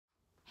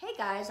Hey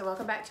guys, and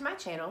welcome back to my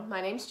channel.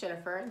 My name's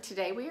Jennifer, and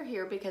today we are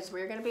here because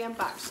we're going to be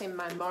unboxing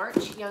my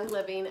March Young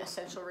Living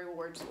Essential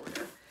Rewards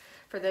order.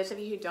 For those of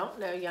you who don't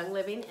know, Young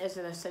Living is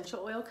an essential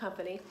oil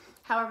company.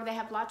 However, they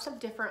have lots of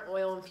different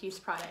oil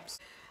infused products.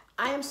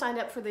 I am signed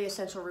up for the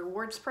Essential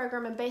Rewards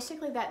program, and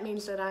basically that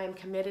means that I am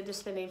committed to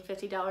spending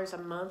 $50 a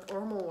month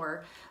or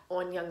more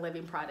on Young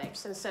Living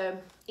products. And so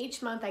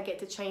each month I get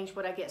to change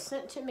what I get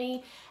sent to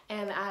me,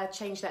 and I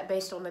change that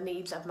based on the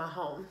needs of my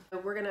home. So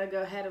we're gonna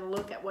go ahead and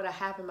look at what I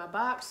have in my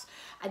box.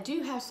 I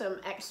do have some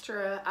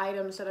extra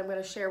items that I'm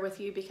gonna share with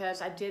you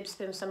because I did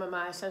spend some of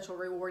my Essential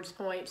Rewards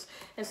points.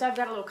 And so I've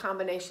got a little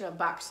combination of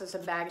boxes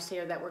and bags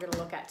here that we're gonna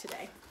look at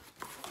today.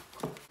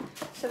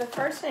 So the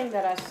first thing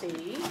that I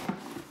see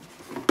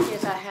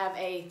is I have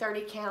a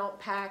 30 count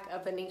pack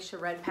of the NingXia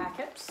Red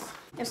Packets.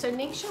 And so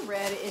NingXia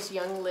Red is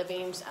Young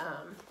Living's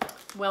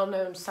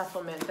well-known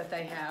supplement that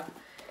they have.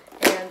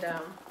 And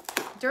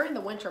during the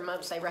winter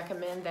months, they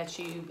recommend that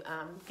you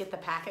get the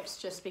packets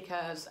just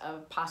because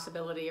of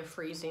possibility of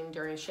freezing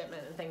during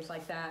shipment and things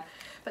like that.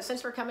 But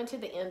since we're coming to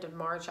the end of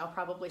March, I'll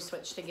probably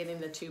switch to getting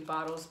the 2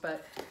 bottles.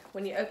 But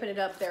when you open it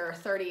up, there are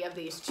 30 of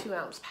these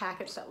 2-ounce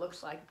packets that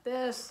looks like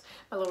this.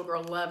 My little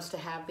girl loves to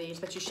have these,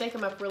 but you shake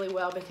them up really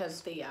well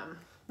because the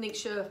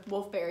NingXia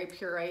wolfberry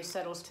puree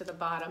settles to the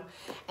bottom.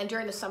 And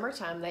during the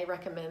summertime, they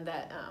recommend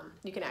that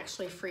you can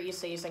actually freeze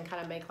these and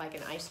kind of make like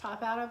an ice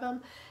pop out of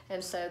them.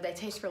 And so they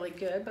taste really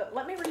good. But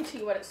let me read to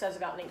you what it says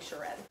about NingXia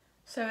Red.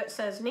 So it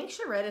says,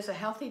 NingXia Red is a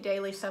healthy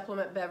daily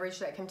supplement beverage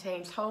that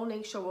contains whole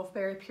NingXia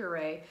wolfberry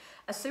puree,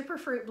 a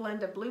superfruit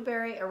blend of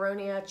blueberry,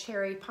 aronia,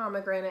 cherry,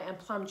 pomegranate, and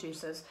plum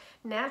juices,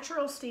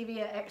 natural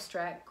stevia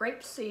extract,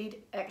 grapeseed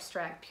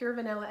extract, pure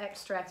vanilla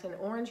extract, and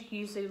orange,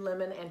 yuzu,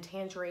 lemon, and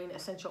tangerine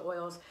essential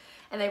oils.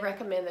 And they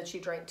recommend that you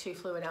drink 2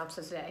 fluid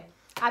ounces a day.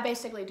 I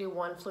basically do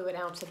 1 fluid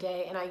ounce a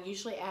day, and I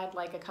usually add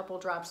like a couple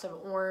drops of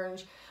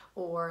orange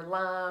or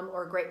lime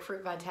or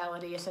grapefruit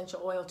vitality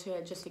essential oil to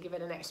it just to give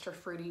it an extra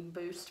fruity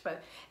boost.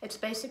 But it's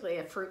basically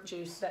a fruit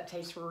juice that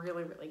tastes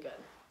really, really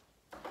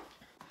good.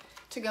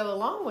 To go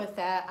along with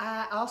that,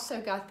 I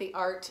also got the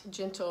Art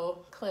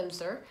Gentle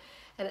Cleanser.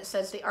 And it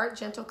says the Art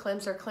Gentle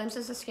Cleanser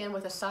cleanses the skin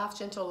with a soft,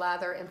 gentle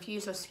lather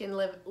infused with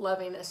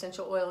skin-loving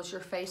essential oils.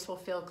 Your face will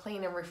feel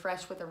clean and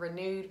refreshed with a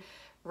renewed,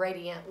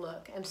 radiant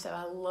look. And so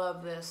I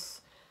love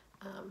this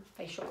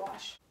facial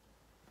wash.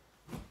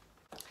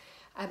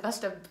 I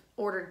must have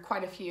ordered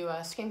quite a few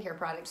skincare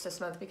products this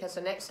month because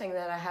the next thing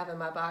that I have in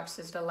my box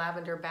is the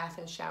Lavender Bath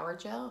and Shower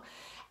Gel.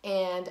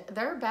 And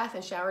their bath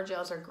and shower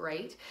gels are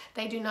great.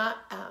 They do not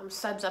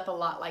suds up a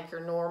lot like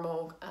your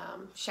normal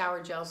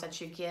shower gels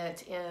that you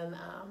get in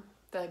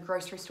the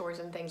grocery stores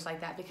and things like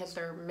that because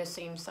they're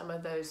missing some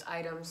of those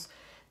items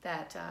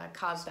that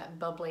cause that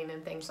bubbling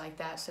and things like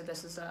that. So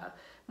this is a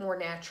more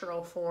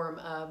natural form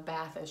of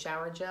bath and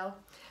shower gel,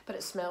 but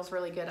it smells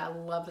really good. I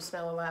love the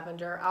smell of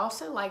lavender. I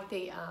also like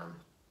the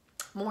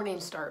Morning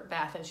Start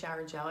Bath and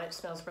Shower Gel. It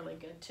smells really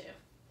good too.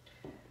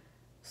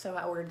 So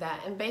I ordered that,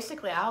 and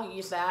basically I'll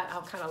use that.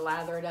 I'll kind of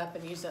lather it up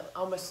and use it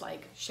almost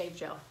like shave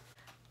gel.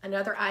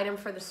 Another item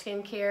for the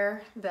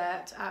skincare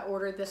that I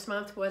ordered this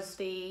month was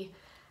the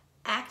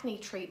Acne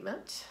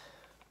treatment,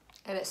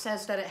 and it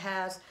says that it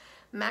has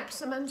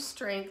maximum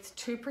strength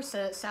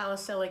 2%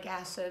 salicylic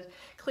acid,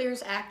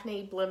 clears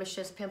acne,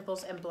 blemishes,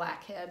 pimples, and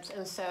blackheads.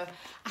 And so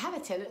I have a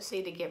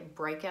tendency to get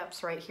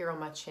breakouts right here on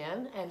my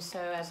chin, and so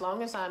as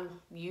long as I'm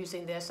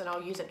using this, and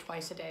I'll use it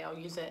twice a day, I'll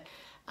use it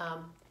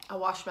I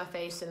wash my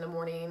face in the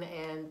morning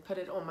and put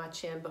it on my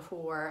chin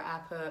before I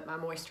put my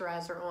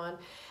moisturizer on,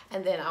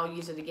 and then I'll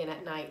use it again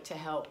at night to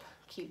help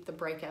keep the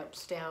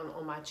breakouts down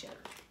on my chin.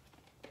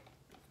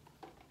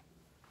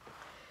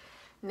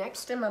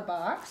 Next in my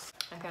box,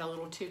 I got a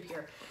little tube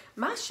here.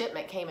 My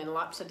shipment came in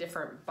lots of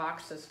different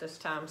boxes this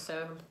time,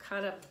 so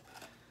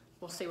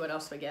we'll see what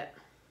else we get.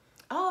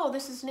 Oh,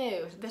 this is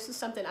new. This is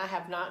something I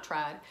have not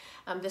tried.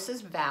 This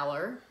is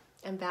Valor.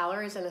 And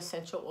Valor is an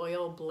essential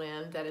oil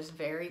blend that is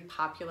very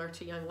popular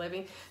to Young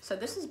Living. So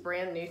this is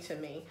brand new to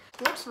me.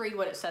 Let's read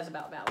what it says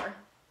about Valor.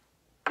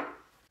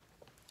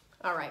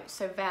 All right,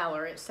 so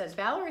Valor, it says,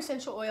 Valor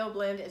Essential Oil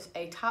Blend is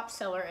a top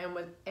seller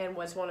and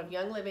was one of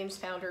Young Living's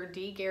founder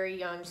D. Gary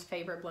Young's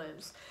favorite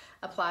blends.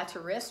 Apply to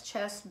wrist,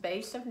 chest,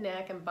 base of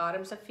neck, and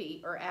bottoms of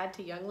feet, or add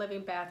to Young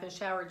Living Bath and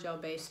Shower Gel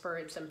base for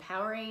its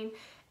empowering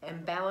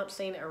and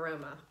balancing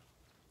aroma.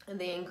 And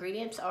the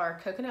ingredients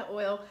are coconut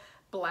oil,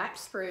 black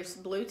spruce,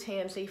 blue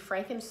tansy,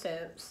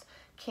 frankincense,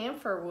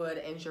 camphor wood,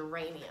 and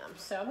geranium.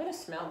 So I'm gonna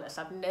smell this.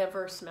 I've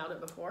never smelled it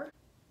before.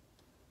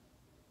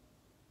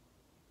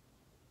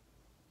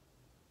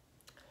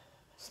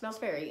 Smells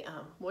very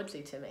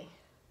woodsy to me.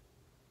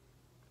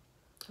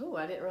 Oh,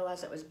 I didn't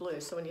realize it was blue.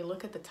 So when you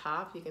look at the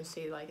top, you can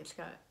see like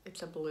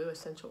it's a blue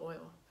essential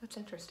oil. That's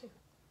interesting.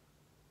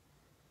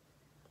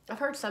 I've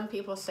heard some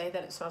people say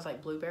that it smells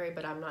like blueberry,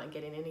 but I'm not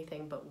getting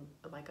anything but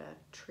like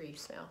a tree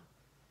smell.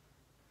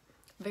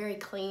 Very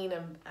clean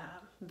and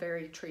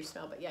very tree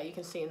smell. But yeah, you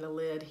can see in the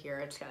lid here,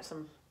 it's got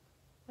some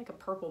like a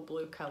purple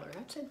blue color.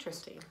 That's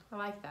interesting. I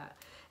like that.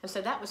 And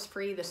so that was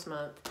free this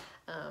month.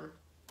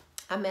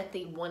 I'm at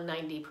the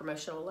 190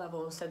 promotional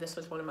level, and so this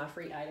was one of my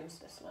free items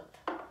this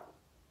month.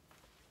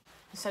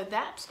 So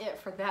that's it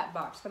for that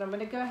box, but I'm going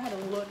to go ahead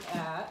and look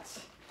at,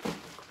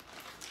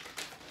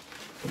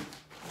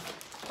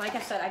 like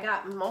I said, I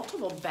got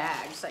multiple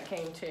bags that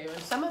came too,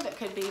 and some of it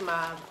could be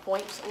my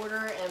points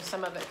order, and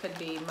some of it could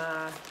be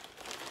my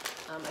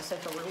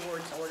essential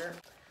rewards order.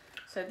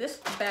 So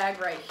this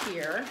bag right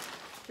here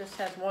just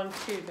has one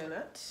tube in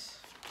it.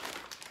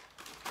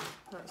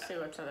 Let's see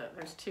what's in it.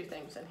 There's two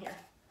things in here.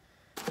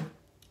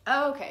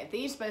 Okay,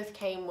 these both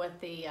came with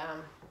the,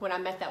 when I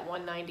met that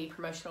 190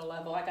 promotional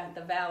level, I got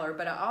the Valor,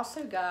 but I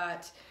also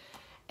got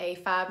a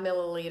 5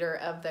 milliliter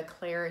of the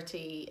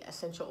Clarity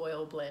Essential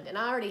Oil Blend. And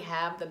I already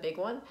have the big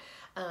one,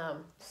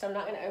 so I'm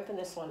not gonna open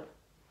this one,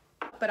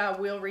 but I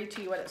will read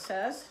to you what it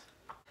says.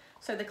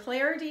 So the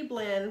Clarity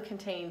Blend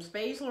contains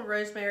basil,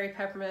 rosemary,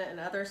 peppermint,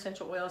 and other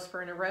essential oils for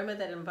an aroma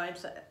that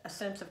invites a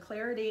sense of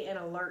clarity and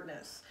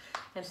alertness.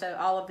 And so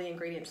all of the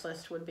ingredients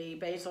list would be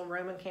basil,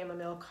 Roman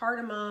chamomile,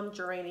 cardamom,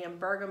 geranium,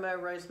 bergamot,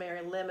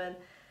 rosemary, lemon,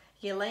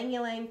 ylang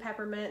ylang,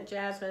 peppermint,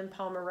 jasmine,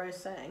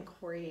 palmarosa, and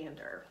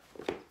coriander.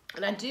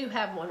 And I do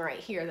have one right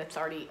here that's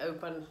already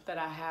open that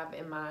I have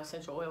in my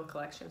essential oil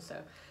collection. So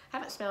I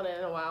haven't smelled it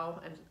in a while,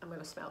 and I'm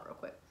gonna smell it real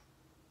quick.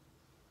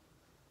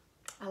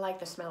 I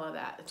like the smell of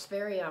that. It's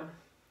very,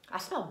 I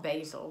smell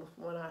basil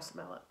when I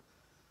smell it.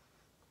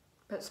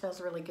 But it smells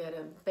really good,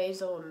 and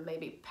basil and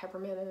maybe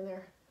peppermint in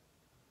there.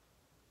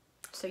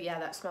 So yeah,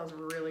 that smells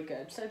really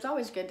good. So it's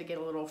always good to get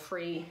a little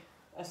free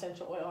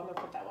essential oil. I'm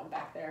gonna put that one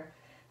back there.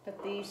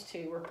 But these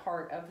two were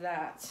part of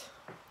that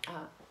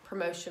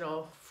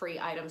promotional free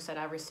items that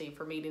I received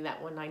for meeting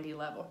that 190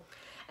 level.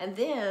 And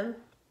then,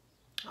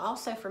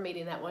 also for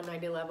meeting that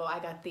 190 level, I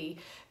got the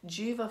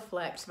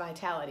JuvaFlex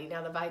Vitality.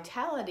 Now the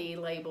Vitality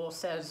label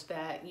says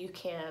that you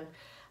can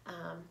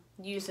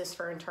use this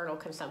for internal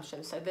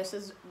consumption. So this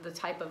is the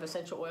type of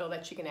essential oil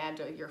that you can add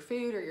to your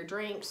food or your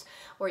drinks,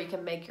 or you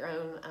can make your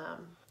own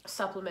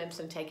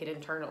supplements and take it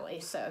internally.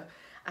 So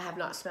I have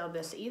not smelled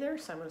this either,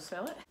 so I'm gonna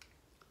smell it.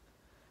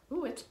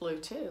 Ooh, it's blue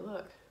too,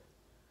 look.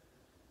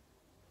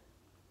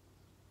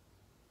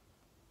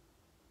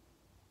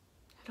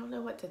 I don't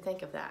know what to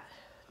think of that.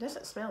 It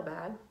doesn't smell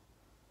bad.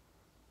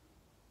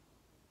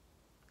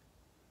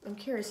 I'm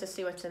curious to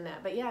see what's in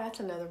that, but yeah, that's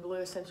another blue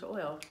essential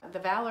oil. The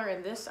Valor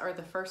and this are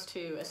the first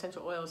two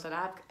essential oils that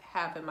I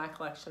have in my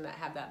collection that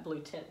have that blue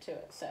tint to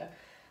it. So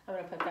I'm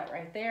gonna put that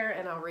right there,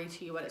 and I'll read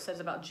to you what it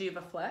says about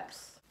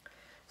JuvaFlex.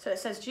 So it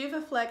says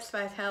JuvaFlex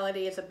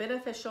Vitality is a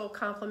beneficial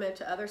complement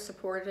to other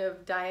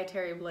supportive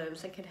dietary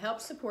blends and can help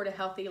support a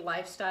healthy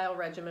lifestyle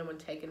regimen when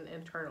taken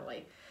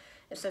internally.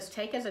 It says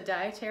take as a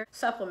dietary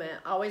supplement,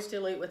 always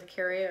dilute with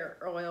carrier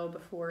oil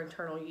before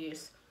internal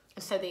use.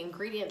 So the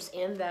ingredients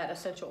in that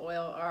essential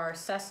oil are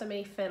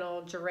sesame,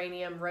 fennel,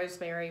 geranium,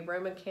 rosemary,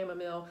 Roman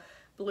chamomile,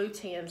 blue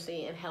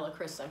tansy, and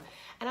helichrysum.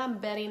 And I'm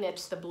betting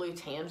it's the blue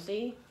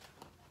tansy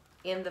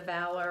in the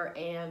Valor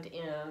and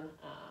in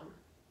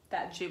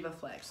that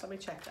JuvaFlex. Let me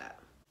check that.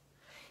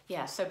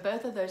 Yeah, so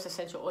both of those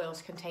essential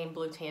oils contain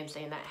blue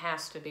tansy, and that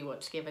has to be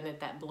what's giving it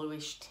that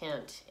bluish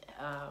tint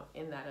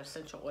in that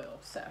essential oil.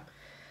 So,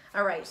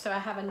 all right, so I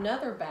have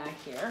another bag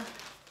here.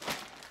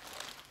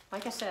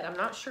 Like I said, I'm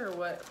not sure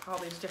what all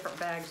these different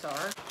bags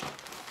are.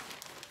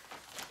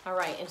 All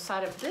right,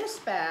 inside of this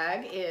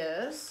bag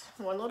is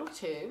one little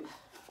tube.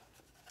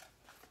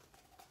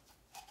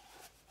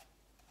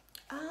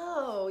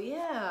 Oh,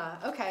 yeah,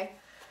 okay.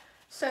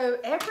 So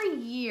every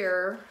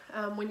year,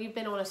 when you've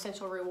been on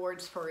Essential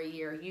Rewards for a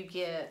year, you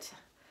get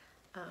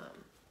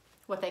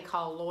what they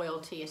call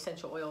Loyalty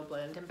Essential Oil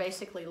Blend. And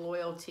basically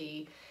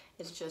loyalty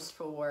is just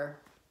for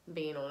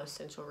being on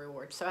Essential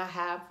Rewards. So I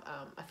have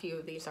a few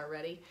of these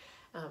already.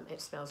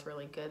 It smells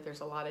really good. There's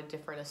a lot of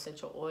different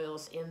essential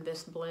oils in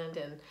this blend,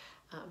 and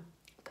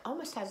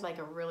almost has like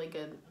a really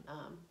good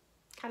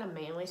kind of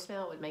manly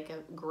smell. It would make a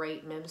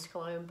great men's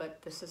cologne,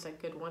 but this is a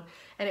good one.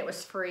 And it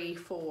was free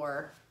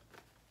for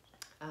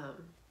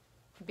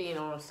being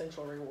on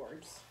Essential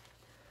Rewards.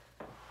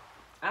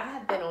 I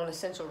have been on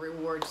Essential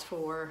Rewards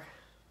for,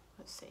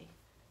 let's see,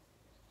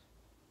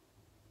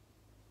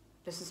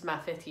 this is my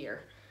 5th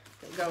year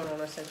going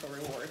on Essential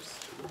Rewards.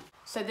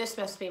 So this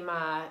must be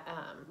my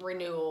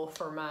renewal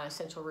for my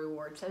Essential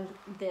Rewards. And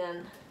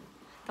then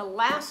the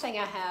last thing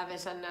I have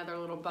is another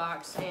little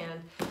box,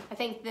 and I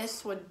think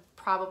this would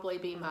probably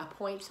be my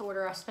points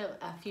order. I spent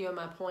a few of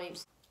my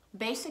points.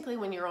 Basically,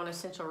 when you're on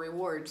Essential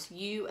Rewards,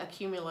 you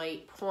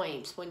accumulate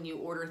points when you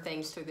order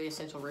things through the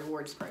Essential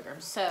Rewards program.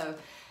 So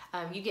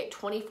you get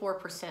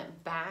 24%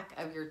 back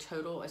of your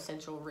total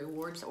Essential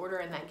Rewards order,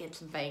 and that gets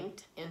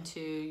banked into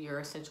your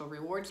Essential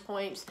Rewards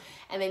points.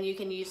 And then you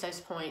can use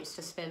those points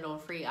to spend on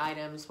free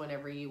items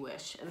whenever you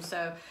wish. And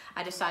so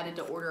I decided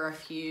to order a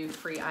few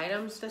free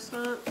items this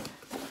month.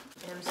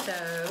 And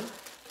so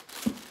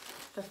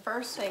the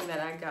first thing that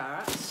I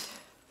got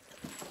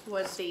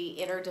was the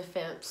Inner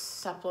Defense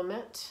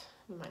supplement.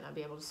 You might not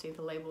be able to see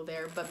the label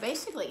there, but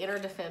basically Inner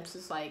Defense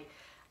is like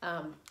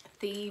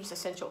Thieves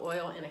essential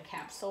oil in a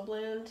capsule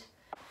blend.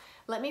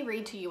 Let me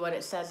read to you what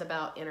it says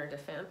about Inner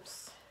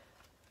Defense.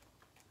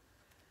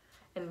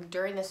 And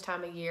during this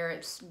time of year,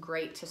 it's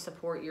great to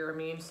support your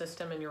immune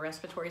system and your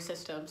respiratory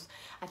systems.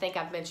 I think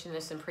I've mentioned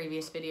this in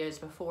previous videos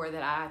before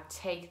that I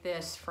take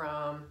this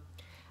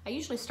I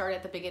usually start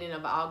at the beginning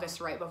of August,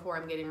 right before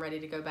I'm getting ready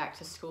to go back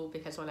to school,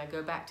 because when I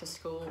go back to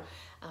school,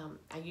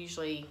 I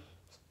usually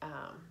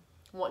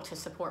want to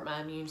support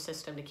my immune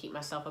system to keep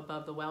myself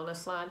above the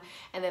wellness line.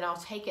 And then I'll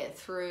take it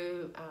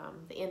through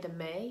the end of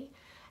May,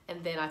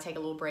 and then I take a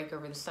little break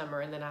over the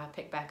summer, and then I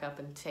pick back up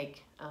and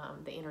take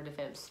the Inner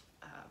Defense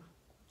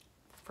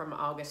from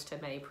August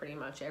to May pretty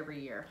much every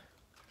year.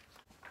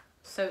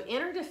 So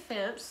Inner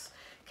Defense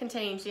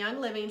contains Young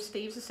Living's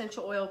Thieves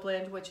Essential Oil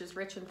Blend, which is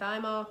rich in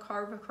thymol,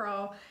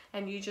 carvacrol,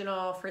 and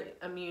eugenol for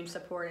immune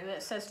support. And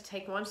it says to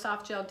take 1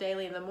 soft gel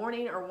daily in the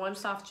morning or 1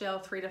 soft gel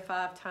 3 to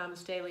 5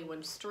 times daily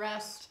when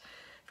stressed.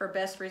 For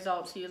best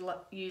results, you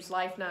use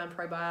Life9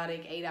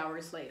 probiotic 8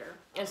 hours later.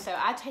 And so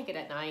I take it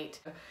at night.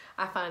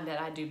 I find that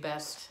I do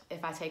best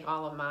if I take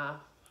all of my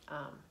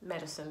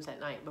medicines at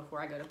night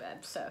before I go to bed.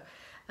 So,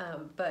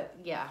 but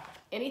yeah,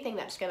 anything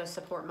that's going to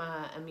support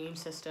my immune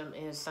system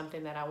is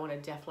something that I want to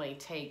definitely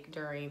take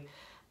during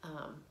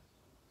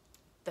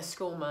the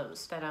school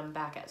months that I'm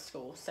back at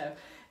school. So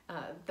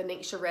the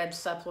NingXia Red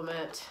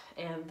supplement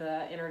and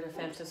the Inner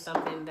Defense is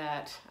something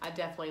that I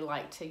definitely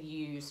like to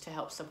use to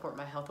help support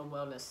my health and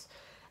wellness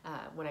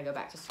when I go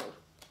back to school.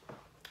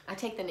 I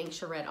take the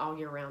NingXia Red all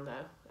year round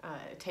though.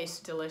 It tastes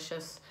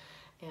delicious,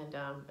 and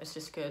it's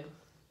just good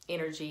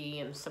energy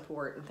and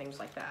support and things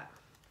like that.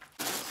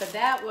 So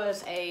that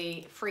was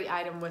a free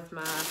item with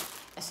my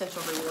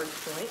Essential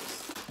Rewards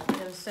points.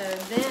 And so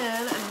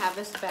then I have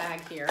this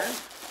bag here,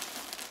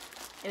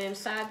 and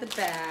inside the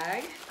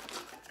bag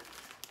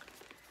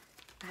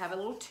I have a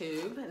little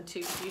tube, and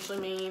tubes usually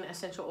mean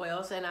essential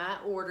oils, and I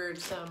ordered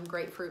some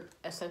grapefruit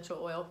essential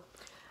oil.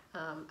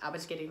 I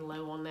was getting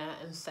low on that,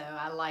 and so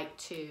I like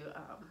to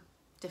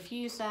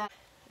diffuse that.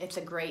 It's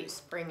a great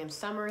spring and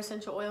summer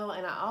essential oil,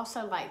 and I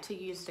also like to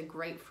use the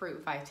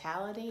Grapefruit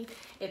Vitality.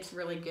 It's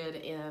really good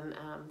in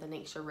the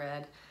NingXia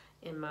Red,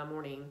 in my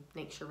morning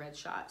NingXia Red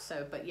shot.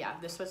 So, but yeah,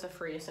 this was a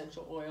free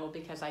essential oil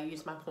because I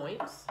use my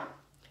points.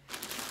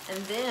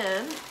 And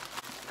then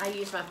I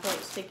use my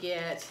points to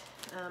get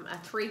a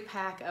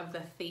 3-pack of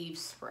the Thieves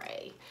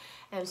Spray.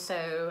 And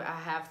so I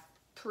have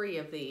 3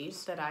 of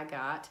these that I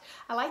got.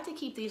 I like to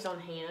keep these on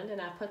hand, and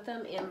I put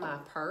them in my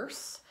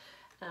purse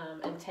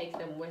and take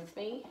them with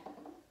me.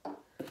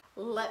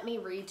 Let me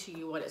read to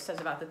you what it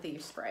says about the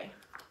Thieves Spray.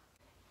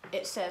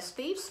 It says,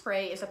 Thieves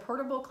Spray is a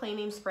portable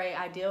cleaning spray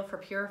ideal for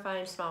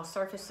purifying small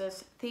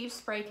surfaces. Thieves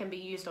Spray can be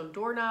used on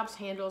doorknobs,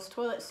 handles,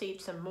 toilet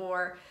seats, and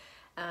more.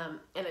 And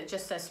it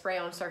just says spray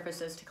on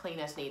surfaces to clean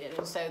as needed.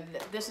 And so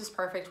this is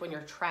perfect when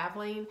you're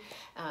traveling.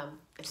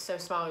 It's so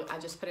small, I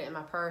just put it in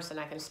my purse, and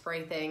I can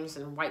spray things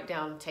and wipe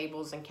down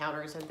tables and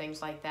counters and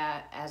things like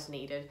that as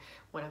needed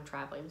when I'm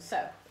traveling.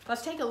 So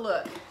let's take a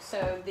look.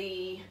 So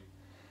the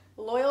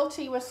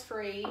loyalty was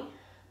free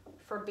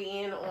for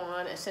being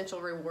on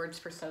Essential Rewards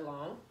for so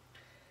long.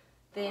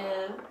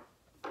 Then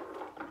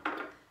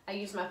I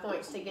used my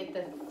points to get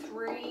the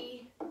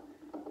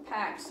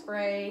 3-pack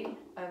spray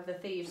of the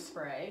Thieves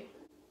Spray.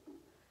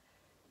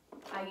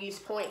 I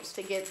used points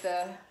to get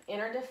the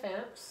Inner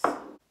Defense,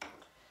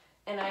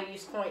 and I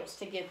used points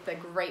to get the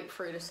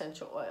Grapefruit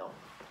Essential Oil.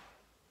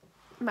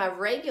 My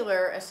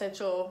regular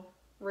Essential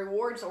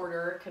Rewards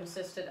order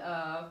consisted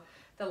of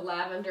the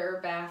Lavender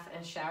Bath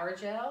and Shower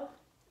Gel,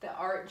 the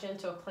Art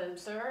Gentle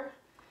Cleanser,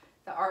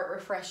 the Art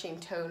Refreshing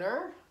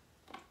Toner,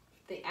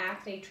 the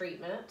Acne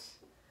Treatment,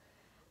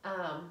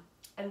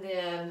 and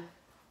then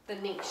the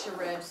NingXia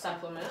Red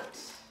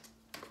Supplement.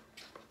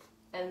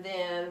 And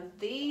then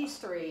these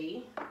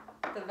 3,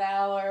 the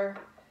Valor,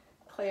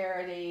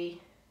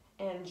 Clarity,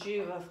 and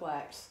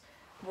JuvaFlex,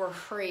 were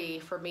free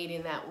for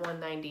meeting that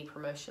 190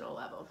 promotional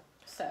level.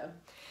 So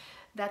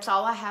that's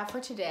all I have for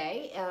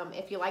today.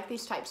 If you like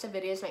these types of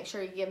videos, make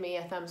sure you give me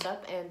a thumbs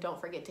up, and don't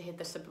forget to hit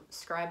the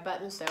subscribe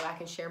button so I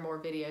can share more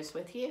videos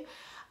with you.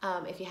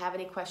 If you have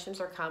any questions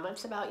or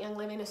comments about Young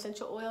Living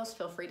essential oils,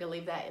 feel free to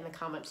leave that in the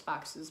comments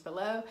boxes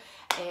below.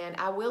 And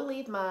I will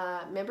leave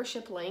my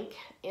membership link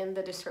in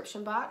the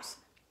description box.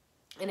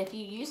 And if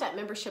you use that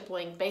membership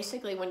link,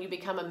 basically when you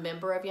become a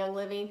member of Young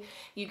Living,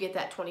 you get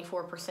that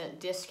 24%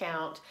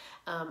 discount.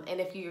 And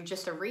if you're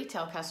just a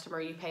retail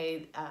customer, you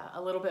pay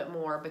a little bit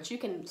more. But you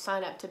can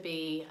sign up to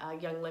be a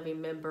Young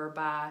Living member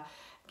by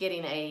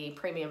getting a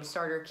premium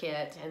starter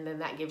kit, and then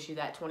that gives you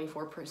that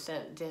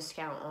 24%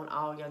 discount on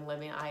all Young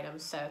Living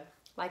items. So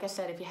like I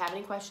said, if you have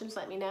any questions,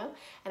 let me know.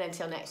 And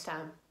until next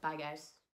time, bye guys.